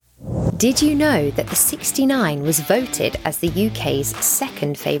Did you know that the 69 was voted as the UK's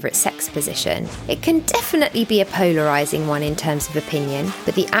second favourite sex position? It can definitely be a polarising one in terms of opinion,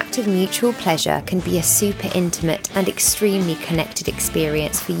 but the act of mutual pleasure can be a super intimate and extremely connected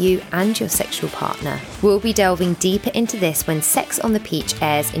experience for you and your sexual partner. We'll be delving deeper into this when Sex on the Peach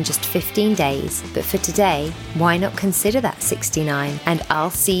airs in just 15 days, but for today, why not consider that 69? And I'll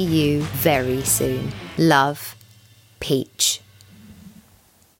see you very soon. Love, Peach.